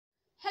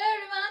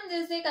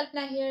this is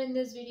Kalpana here. In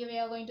this video, we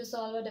are going to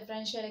solve a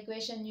differential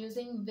equation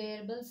using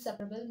variables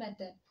separable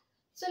method.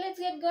 So let's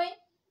get going.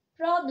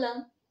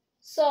 Problem: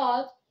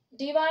 solve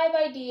dy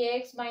by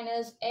dx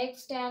minus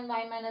x tan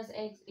y minus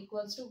x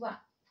equals to 1.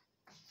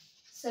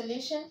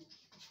 Solution: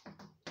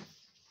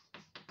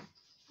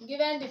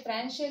 given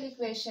differential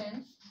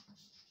equation,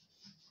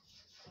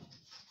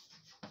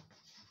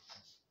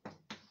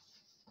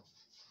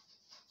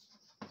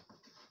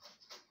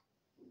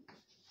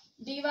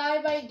 dy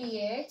by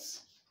dx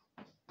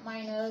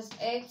minus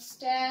x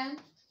tan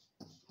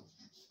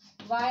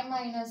y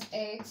minus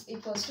x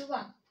equals to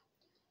 1.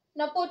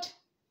 Now put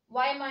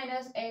y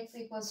minus x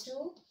equals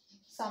to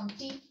some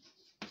t.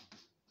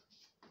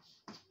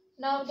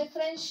 Now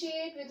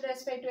differentiate with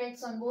respect to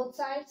x on both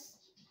sides.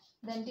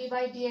 Then d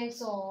by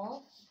dx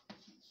of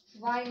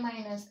y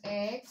minus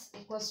x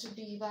equals to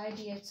d by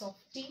dx of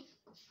t.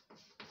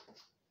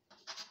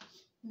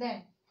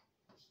 Then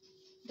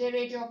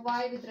derivative of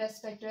y with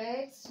respect to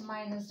x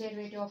minus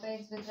derivative of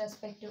x with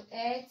respect to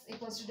x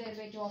equals to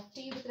derivative of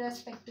t with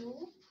respect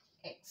to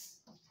x.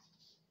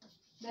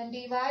 Then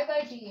dy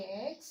by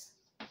dx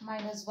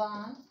minus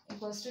 1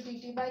 equals to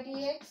dt by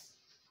dx.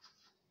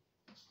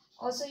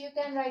 Also you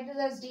can write this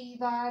as dy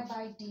by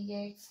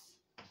dx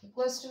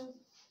equals to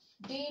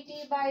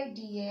dt by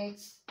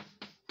dx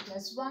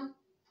plus 1.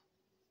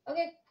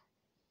 Okay.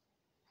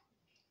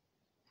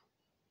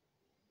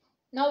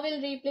 Now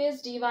we'll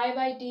replace dy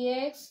by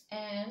dx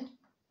and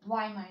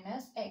y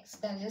minus x.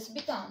 Then this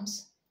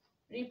becomes,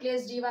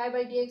 replace dy by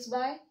dx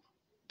by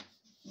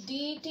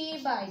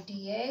dt by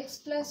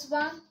dx plus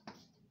 1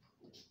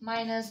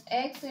 minus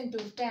x into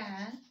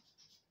tan.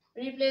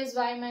 Replace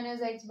y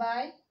minus x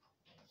by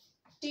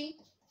t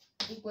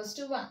equals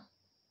to 1.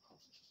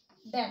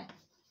 Then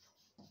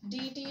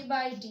dt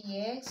by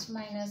dx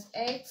minus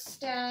x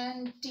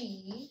tan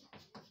t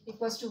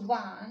equals to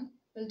 1.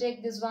 We'll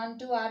take this 1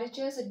 to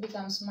RHS, it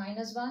becomes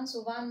minus 1.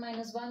 So 1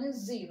 minus 1 is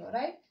 0,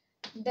 right?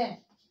 Then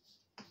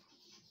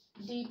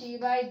dt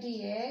by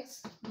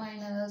dx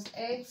minus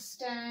x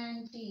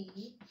tan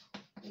t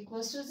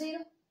equals to 0.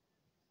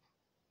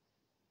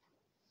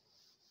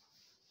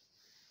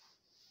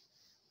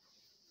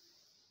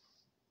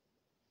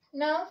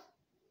 Now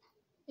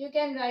you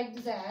can write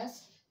this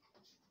as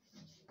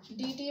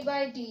dt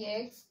by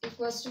dx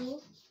equals to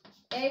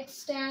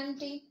x tan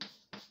t.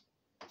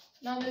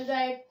 Now we'll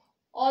write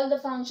all the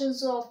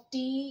functions of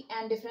t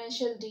and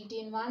differential dt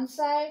in one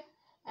side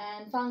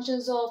and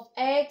functions of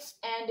x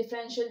and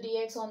differential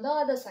dx on the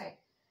other side.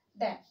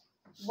 Then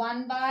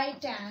 1 by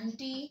tan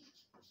t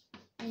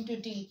into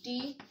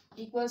dt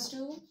equals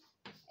to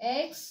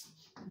x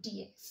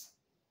dx.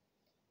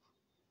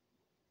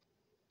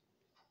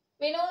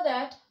 We know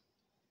that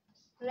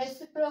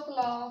reciprocal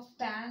of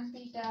tan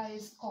theta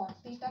is cot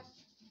theta.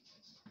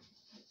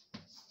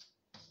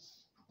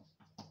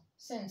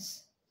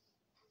 Since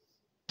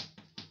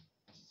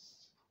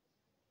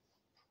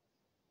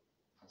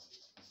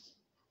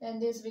then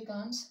this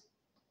becomes,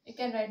 you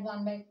can write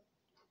 1 by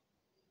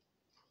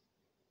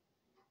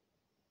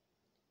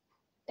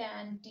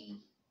tan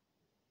t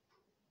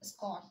is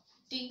cot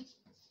t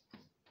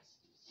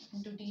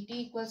into dt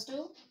equals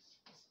to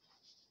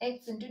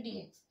x into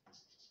dx.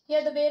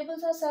 Here the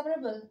variables are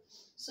separable,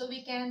 so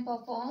we can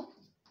perform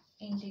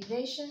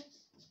integration.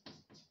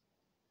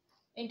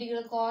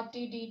 Integral cot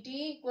t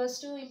dt equals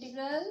to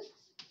integral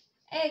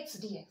x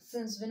dx.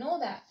 Since we know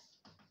that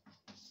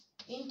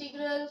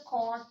integral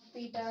cot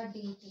theta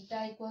d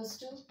theta equals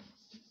to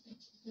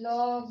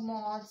log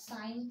mod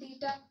sin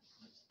theta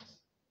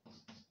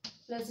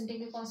plus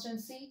integral constant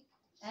c,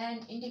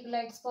 and integral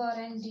x power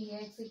n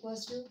dx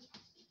equals to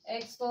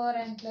x power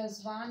n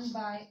plus 1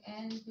 by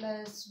n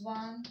plus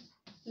 1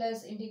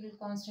 plus integral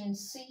constant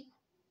c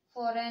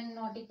for n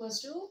not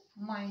equals to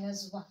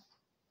minus 1.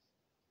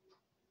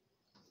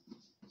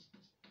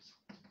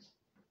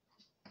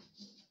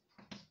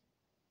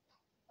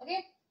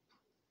 Okay.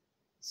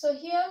 So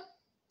here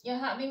you're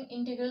having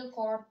integral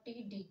cot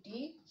t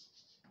dt,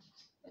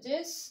 which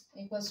is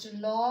equals to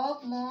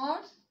log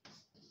mod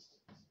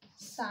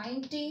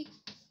sin t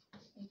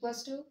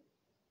equals to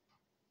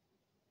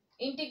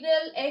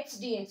integral x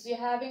dx. You're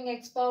having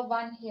x power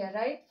 1 here,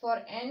 right?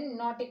 For n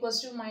not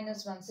equals to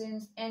minus 1.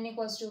 Since n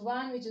equals to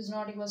 1, which is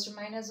not equals to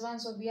minus 1,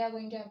 so we are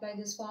going to apply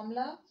this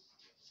formula.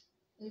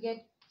 We'll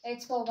get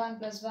x power 1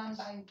 plus 1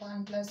 by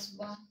 1 plus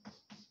 1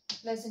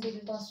 plus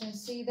integral constant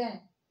c. Then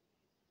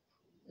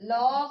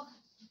log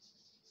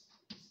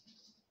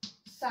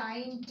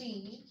sin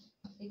t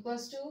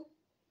equals to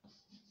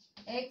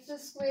x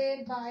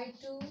squared by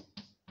 2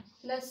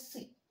 plus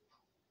c.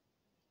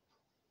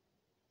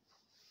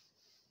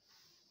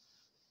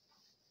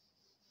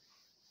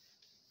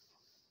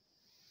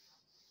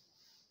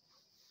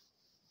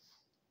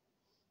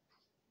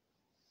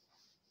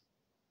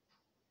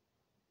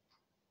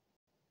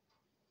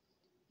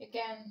 You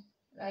can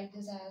write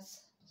this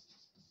as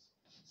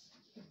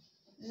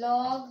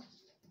log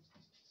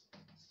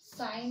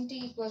sin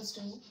t equals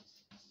to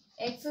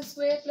x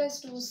square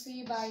plus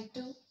 2c by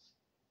 2.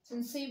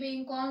 Since c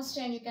being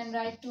constant, you can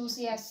write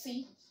 2c as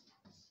c.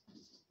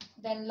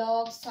 Then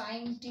log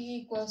sine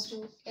t equals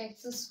to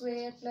x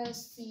square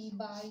plus c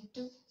by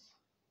 2.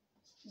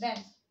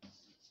 Then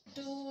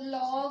 2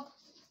 log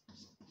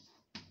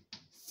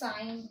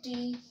sine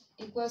t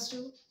equals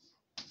to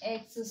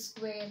x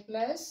square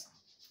plus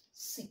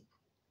c.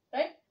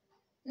 Right?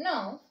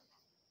 Now,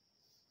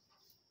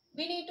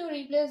 we need to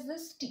replace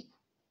this t.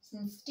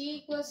 Since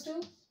t equals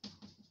to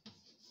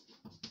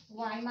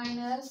y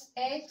minus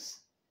x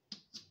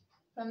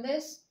from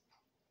this,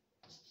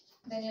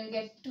 then you'll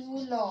get 2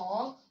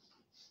 log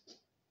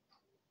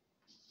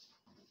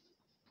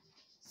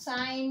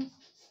sine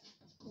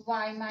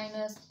y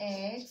minus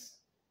x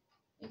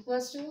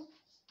equals to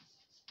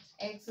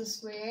x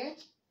square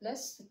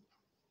plus c.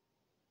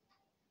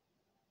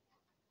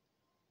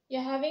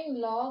 You're having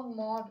log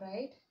mod,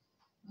 right?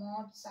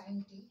 Mod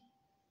sine t,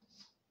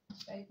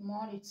 right?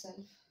 Mod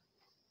itself.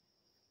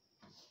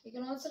 You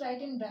can also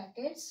write in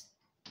brackets.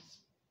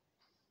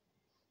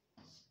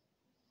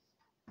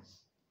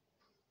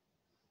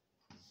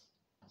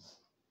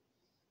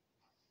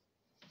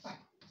 Fine.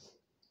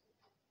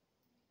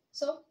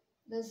 So,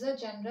 this is a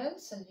general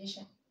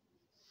solution.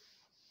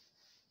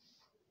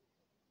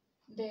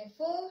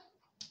 Therefore,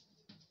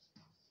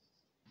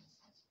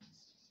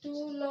 2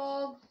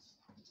 log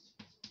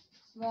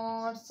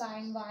mod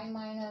sine y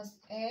minus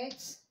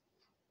x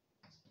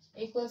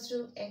equals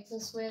to x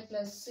square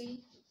plus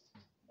c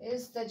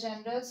is the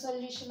general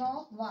solution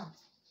of 1.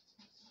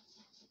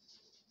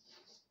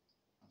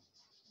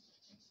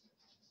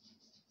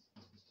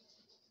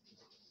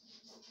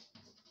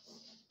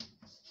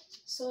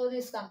 So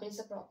this completes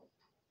the problem.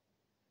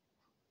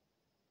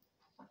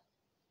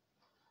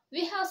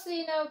 We have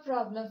seen our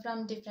problem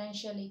from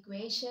differential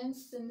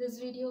equations in this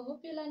video. Hope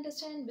you'll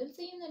understand. We'll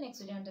see you in the next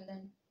video. Until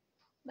then,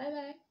 bye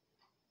bye.